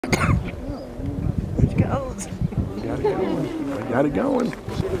got it going. I got it going.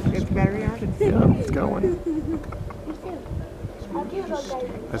 It's battery on? Yeah, it's going.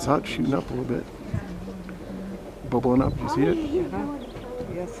 I saw it shooting up a little bit. Bubbling up. You see it?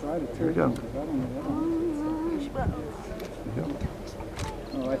 Yes. There we go. Yep.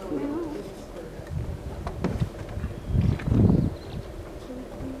 Oh, I see.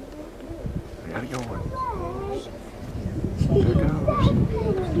 I got it going.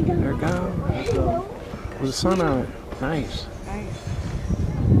 There it goes. There it goes. With the sun on it. Nice. Nice.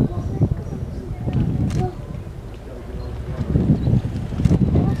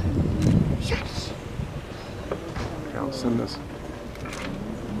 Yes. Okay, I'll send this.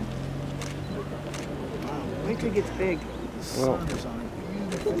 Wait till it gets big. Well,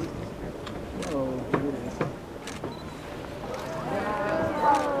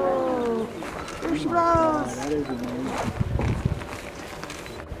 Oh, there she blows. That is amazing.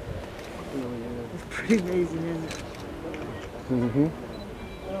 It's pretty amazing, isn't it? mm-hmm.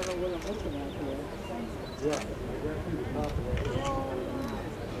 I don't know what I'm looking at here.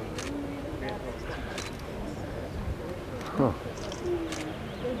 Huh.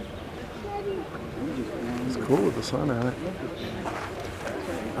 It's cool with the sun on it.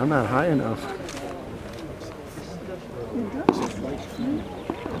 I'm not high enough.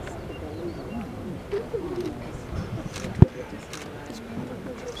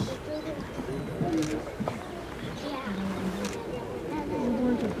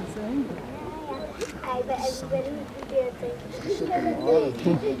 I bet everybody would be dancing.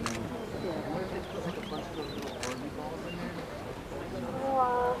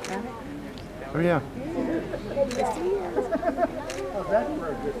 Wow. Oh yeah.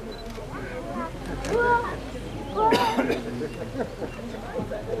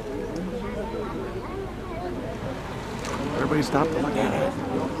 Everybody stop to look at it.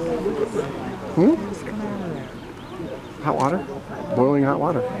 Hot water? Boiling hot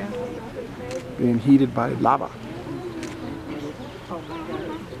water. Being heated by lava.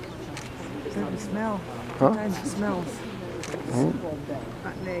 Sometimes it smells. Huh? Sometimes it smells.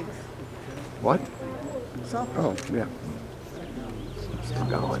 Rotten eggs. What? Sulfur. Oh, yeah. Still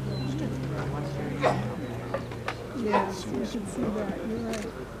going. Yes, you should see that. You're right.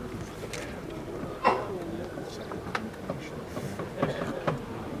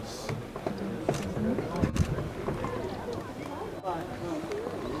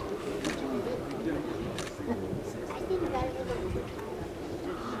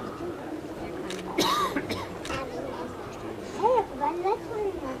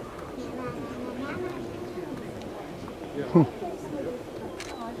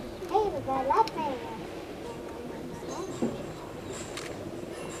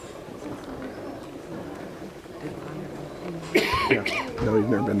 Yeah. No, he's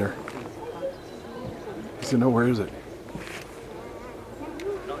never been there. He said, no, where is it?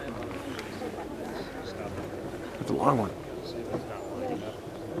 It's a long one.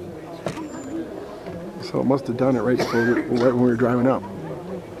 So it must have done it right before right when we were driving up.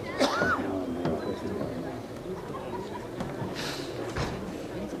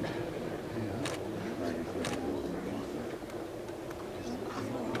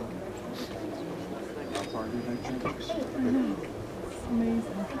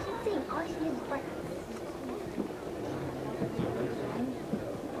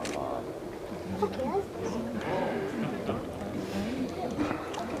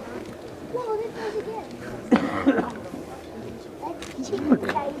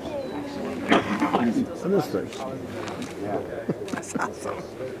 And this thing. That's awesome.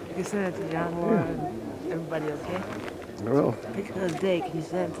 You send it to John Laura and everybody, okay? Well. Picture of the day. Can you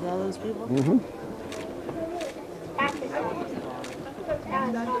send it to all those people? Mm-hmm.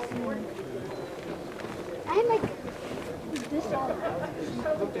 I like this out.